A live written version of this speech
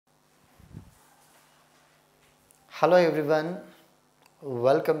Hello everyone,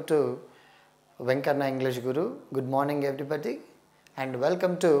 welcome to Venkanna English Guru. Good morning everybody and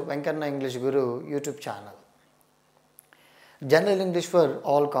welcome to Venkanna English Guru YouTube channel. General English for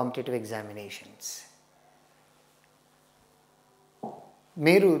all competitive examinations.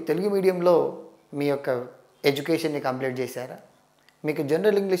 మీరు తెలుగు మీడియంలో మీ యొక్క ఎడ్యుకేషన్ని complete చేశారా? మీకు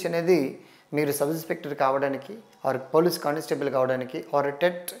general English అనేది మీరు sub inspector కావడానికి are police constable కావడానికి are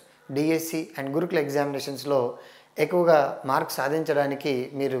TET DSC and గురుకుల ఎగ్జామినేషన్స్లో ఎక్కువగా మార్క్స్ సాధించడానికి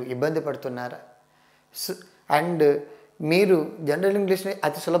మీరు ఇబ్బంది పడుతున్నారా? అండ్ మీరు జనరల్ ఇంగ్లీష్ని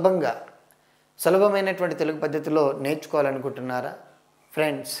అతి సులభమైనటువంటి తెలుగు పద్ధతిలో నేర్చుకోవాలనుకుంటున్నారా?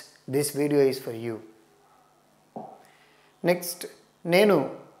 Friends, this video is for you. Next, నేను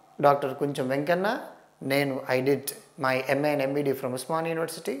డాక్టర్ కుంచం Venkanna. I did my MA and MBD from Usmania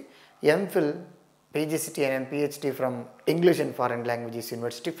University, MPhil, PGCT and PhD from English and Foreign Languages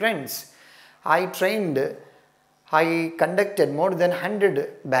University. Friends, I conducted more than 100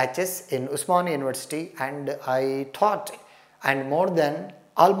 batches in Usmania University and I taught and more than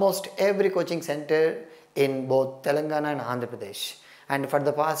almost every coaching center in both Telangana and Andhra Pradesh, and for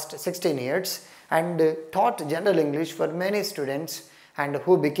the past 16 years and taught general English for many students and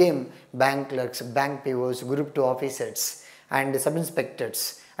who became bank clerks, bank POs, group 2 officers and sub-inspectors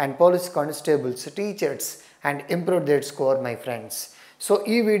and police constables, teachers and improved their score, my friends. So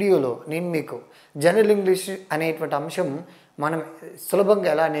ఈ వీడియోలో నేను మీకు general English అనేటువంటి అంశం మనం సులభంగా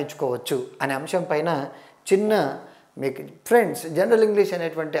ఎలా నేర్చుకోవచ్చు అనే అంశం పైన చిన్న మీకు ఫ్రెండ్స్, జనరల్ ఇంగ్లీష్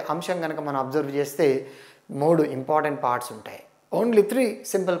అనేటువంటి అంశం కనుక మనం అబ్జర్వ్ చేస్తే 3 ఇంపార్టెంట్ పార్ట్స్ ఉంటాయి. ఓన్లీ 3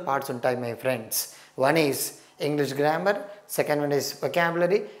 సింపుల్ పార్ట్స్ ఉంటాయి my friends. One is English grammar, second one is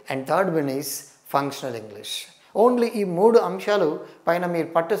vocabulary and third one is functional English. Only ఈ 3 అంశాలు పైన మీరు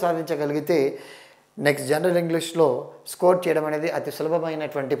పట్టు సాధించగలిగితే నెక్స్ట్ జనరల్ ఇంగ్లీష్లో స్కోర్ చేయడం అనేది అతి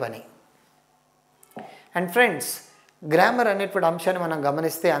సులభమైనటువంటి పని. అండ్ ఫ్రెండ్స్, గ్రామర్ అనేటువంటి అంశాన్ని మనం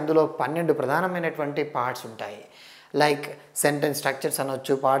గమనిస్తే అందులో 12 ప్రధానమైనటువంటి పార్ట్స్ ఉంటాయి. లైక్ సెంటెన్స్ స్ట్రక్చర్స్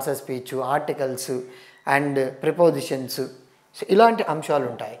అనొచ్చు, parts of speech, articles and prepositions, ఇలాంటి అంశాలు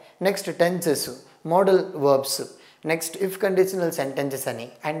ఉంటాయి. Next tenses, modal verbs, next if conditional sentences అని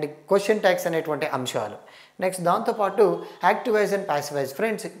అండ్ క్వశ్చన్ ట్యాగ్స్ అనేటువంటి అంశాలు. నెక్స్ట్ దాంతోపాటు active voice and passive voice.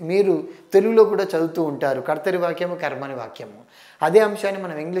 Friends, మీరు తెలుగులో కూడా చదువుతూ ఉంటారు కర్తరి వాక్యము, కర్మని వాక్యము. అదే అంశాన్ని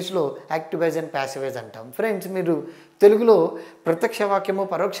మనం ఇంగ్లీష్లో active voice and passive voice అంటాం. ఫ్రెండ్స్, మీరు తెలుగులో ప్రత్యక్ష వాక్యము,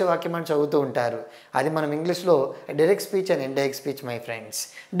 పరోక్ష వాక్యం అని చదువుతూ ఉంటారు. అది మనం ఇంగ్లీష్లో direct speech and indirect speech, my friends.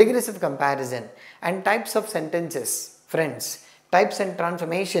 Degrees of comparison and types of sentences, friends, types and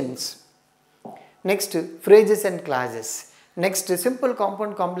transformations. Next phrases and clauses. Next simple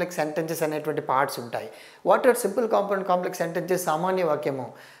compound complex sentences అనేటువంటి పార్ట్స్ ఉంటాయి. What are simple compound complex sentences? సామాన్య వాక్యము,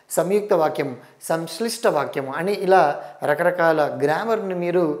 సంయుక్త వాక్యము, సంశ్లిష్ట వాక్యము అని ఇలా రకరకాల గ్రామర్ని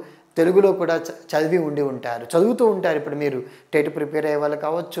మీరు తెలుగులో కూడా చదువుతూ ఉంటారు. ఇప్పుడు మీరు టెట్ ప్రిపేర్ అయ్యే వాళ్ళు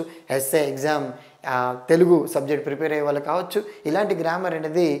కావచ్చు, SA exam Telugu subject prepare అయ్యే వాళ్ళు కావచ్చు. ఇలాంటి గ్రామర్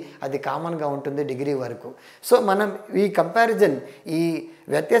అనేది అది కామన్గా ఉంటుంది డిగ్రీ వరకు. సో మనం ఈ కంపారిజన్, ఈ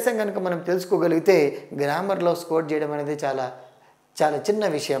వ్యత్యాసం కనుక మనం తెలుసుకోగలిగితే గ్రామర్లో స్కోర్ చేయడం అనేది చాలా చాలా చిన్న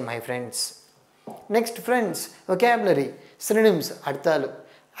విషయం, my friends. Next friends, vocabulary, synonyms అర్థాలు,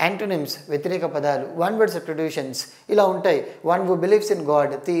 యాంటోనిమ్స్ వ్యతిరేక పదాలు, వన్ వర్డ్ సబ్స్టిట్యూషన్స్ ఇలా ఉంటాయి. One who believes in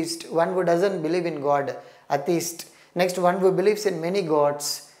God, theist. One who doesn't believe in God, అథీస్ట్. Next, one who believes in many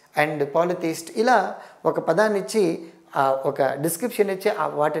gods and పాలిథీస్ట్. ఇలా ఒక పదాన్ని ఇచ్చి ఒక డిస్క్రిప్షన్ ఇచ్చి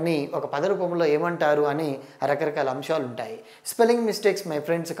వాటిని ఒక పద రూపంలో ఏమంటారు అని రకరకాల అంశాలు ఉంటాయి. స్పెల్లింగ్ మిస్టేక్స్, మై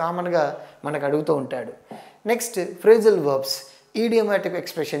ఫ్రెండ్స్, కామన్గా మనకు అడుగుతూ ఉంటాడు. Next phrasal verbs, ఈడియోమాటిక్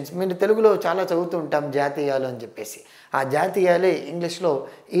expressions. మీరు తెలుగులో చాలా చదువుతూ ఉంటాం జాతీయాలు అని చెప్పేసి. ఆ జాతీయాలే ఇంగ్లీష్లో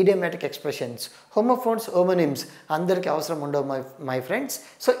ఈడియోమాటిక్ ఎక్స్ప్రెషన్స్. హోమోఫోన్స్, హోమోనిమ్స్ అందరికీ అవసరం ఉండవు, మై ఫ్రెండ్స్.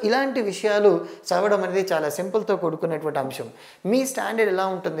 సో ఇలాంటి విషయాలు చదవడం అనేది చాలా సింపుల్తో కూడుకున్నటువంటి అంశం. మీ స్టాండర్డ్ ఎలా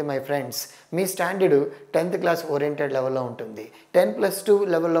ఉంటుంది, my friends? Me standard 10th class oriented లెవెల్లో ఉంటుంది, 10+2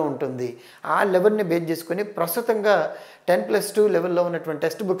 లెవెల్లో ఉంటుంది. ఆ లెవెల్ని బేస్ చేసుకొని ప్రస్తుతంగా 10+2 లెవెల్లో ఉన్నటువంటి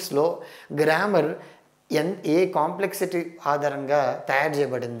టెక్స్ట్ బుక్స్లో గ్రామర్ ఏ కాంప్లెక్సిటీ ఆధారంగా తయారు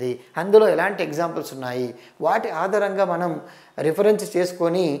చేయబడింది, అందులో ఎలాంటి ఎగ్జాంపుల్స్ ఉన్నాయి, వాటి ఆధారంగా మనం రిఫరెన్స్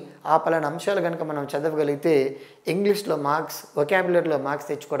చేసుకొని ఆ పలానా అంశాలు కనుక మనం చదవగలిగితే ఇంగ్లీష్లో మార్క్స్, వొకాబులరీలో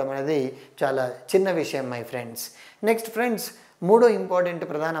మార్క్స్ తెచ్చుకోవడం అనేది చాలా చిన్న విషయం, మై ఫ్రెండ్స్. నెక్స్ట్ ఫ్రెండ్స్, 3వ ఇంపార్టెంట్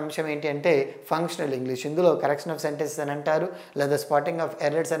ప్రధాన అంశం ఏంటి అంటే ఫంక్షనల్ ఇంగ్లీష్. ఇందులో కరెక్షన్ ఆఫ్ సెంటెన్సెస్ అని అంటారు, లేదా స్పాటింగ్ ఆఫ్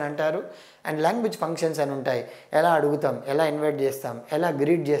ఎర్రర్స్ అని అంటారు, అండ్ లాంగ్వేజ్ ఫంక్షన్స్ అని ఉంటాయి. ఎలా అడుగుతాం, ఎలా ఇన్వైట్ చేస్తాం, ఎలా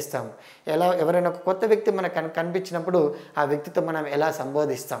గ్రీట్ చేస్తాం, ఎలా ఎవరైనా ఒక కొత్త వ్యక్తి మనకు కనిపించినప్పుడు ఆ వ్యక్తితో మనం ఎలా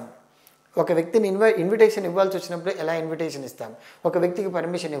సంబోధిస్తాం, ఒక వ్యక్తిని ఇన్విటేషన్ ఇవ్వాల్సి వచ్చినప్పుడు ఎలా ఇన్విటేషన్ ఇస్తాం, ఒక వ్యక్తికి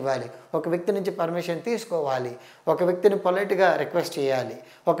పర్మిషన్ ఇవ్వాలి, ఒక వ్యక్తి నుంచి పర్మిషన్ తీసుకోవాలి, ఒక వ్యక్తిని పొలైట్గా రిక్వెస్ట్ చేయాలి,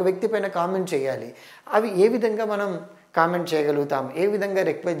 ఒక వ్యక్తి పైన కామెంట్ చేయాలి. అవి ఏ విధంగా మనం కామెంట్ చేయగలుగుతాం, ఏ విధంగా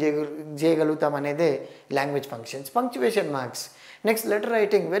రిక్వెస్ట్ చేయగలుగుతాం అనేదే language functions. Punctuation marks. Next letter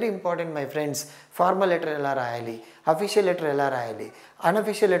writing, very important my friends. Formal letter ఎలా రాయాలి, అఫీషియల్ లెటర్ ఎలా రాయాలి,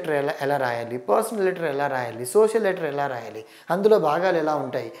 అన్అఫీషియల్ లెటర్ ఎలా రాయాలి, పర్సనల్ లెటర్ ఎలా రాయాలి, సోషల్ లెటర్ ఎలా రాయాలి, అందులో భాగాలు ఎలా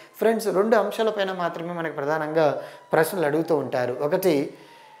ఉంటాయి. ఫ్రెండ్స్, 2 అంశాలపైన మాత్రమే మనకు ప్రధానంగా ప్రశ్నలు అడుగుతూ ఉంటారు. ఒకటి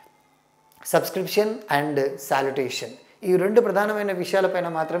సబ్స్క్రిప్షన్ అండ్ సాల్యుటేషన్. ఈ 2 ప్రధానమైన విషయాలపైన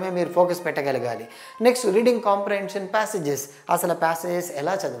మాత్రమే మీరు focus పెట్టగలగాలి. Next reading comprehension passages. అసలు ప్యాసేజెస్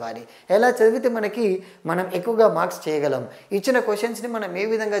ఎలా చదవాలి, ఎలా చదివితే మనం ఎక్కువగా మార్క్స్ చేయగలం, ఇచ్చిన క్వశ్చన్స్ని మనం ఏ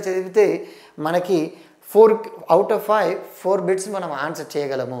విధంగా చదివితే మనకి 4 out of 5 4 బిట్స్ మనం ఆన్సర్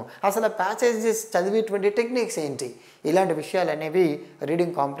చేయగలము, అసలు ప్యాసేజెస్ చదివేటువంటి టెక్నిక్స్ ఏంటి, ఇలాంటి విషయాలు అనేవి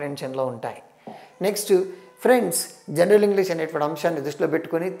రీడింగ్ కాంప్రహెన్షన్లో ఉంటాయి. నెక్స్ట్ ఫ్రెండ్స్, జనరల్ ఇంగ్లీష్ అనేటువంటి అంశాన్ని దృష్టిలో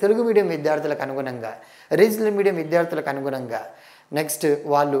పెట్టుకొని తెలుగు మీడియం విద్యార్థులకు అనుగుణంగా, రీజనల్ మీడియం విద్యార్థులకు అనుగుణంగా, నెక్స్ట్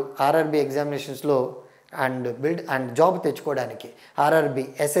వాళ్ళు ఆర్ఆర్బీ ఎగ్జామినేషన్స్లో అండ్ జాబ్ తెచ్చుకోవడానికి ఆర్ఆర్బీ,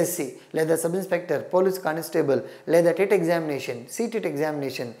 ఎస్ఎస్సి లేదా సబ్ ఇన్స్పెక్టర్, పోలీస్ కానిస్టేబుల్ లేదా టెట్ ఎగ్జామినేషన్, సిటెట్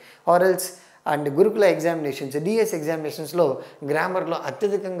ఎగ్జామినేషన్ ఆర్ఎల్స్ అండ్ గురుకుల ఎగ్జామినేషన్స్, డిఎస్ ఎగ్జామినేషన్స్లో గ్రామర్లో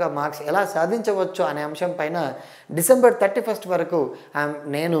అత్యధికంగా మార్క్స్ ఎలా సాధించవచ్చు అనే అంశం పైన December 31 వరకు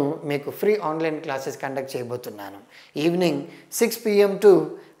నేను మీకు ఫ్రీ ఆన్లైన్ క్లాసెస్ కండక్ట్ చేయబోతున్నాను. Evening 6 PM to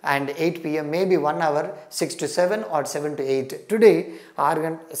 8 PM, maybe 1 hour, 6 to 7 or 7 to 8. Today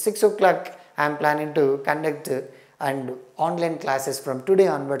 6 o'clock I am planning to conduct and online classes from today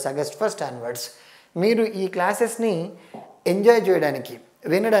onwards, August 1st onwards. మీరు ఈ క్లాసెస్ని ఎంజాయ్ చేయడానికి,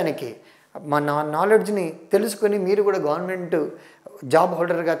 వినడానికి, మన నాలెడ్జ్ని తెలుసుకొని మీరు కూడా గవర్నమెంట్ జాబ్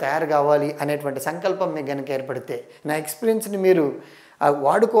హోల్డర్గా తయారు కావాలి అనేటువంటి సంకల్పం మీకు కనుక ఏర్పడితే, నా ఎక్స్పీరియన్స్ని మీరు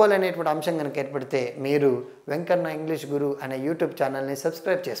వాడుకోవాలనేటువంటి అంశం కనుక ఏర్పడితే, మీరు వెంకన్న ఇంగ్లీష్ గురు అనే యూట్యూబ్ ఛానల్ని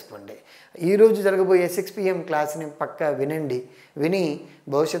సబ్స్క్రైబ్ చేసుకోండి. ఈరోజు జరగబోయే 6 PM క్లాస్ని పక్కా విని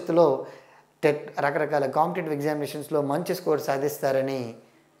భవిష్యత్తులో రకరకాల కాంపిటేటివ్ ఎగ్జామినేషన్స్లో మంచి స్కోర్ సాధిస్తారని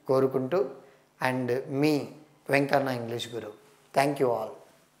కోరుకుంటూ, and me Venkanna English Guru. Thank you all.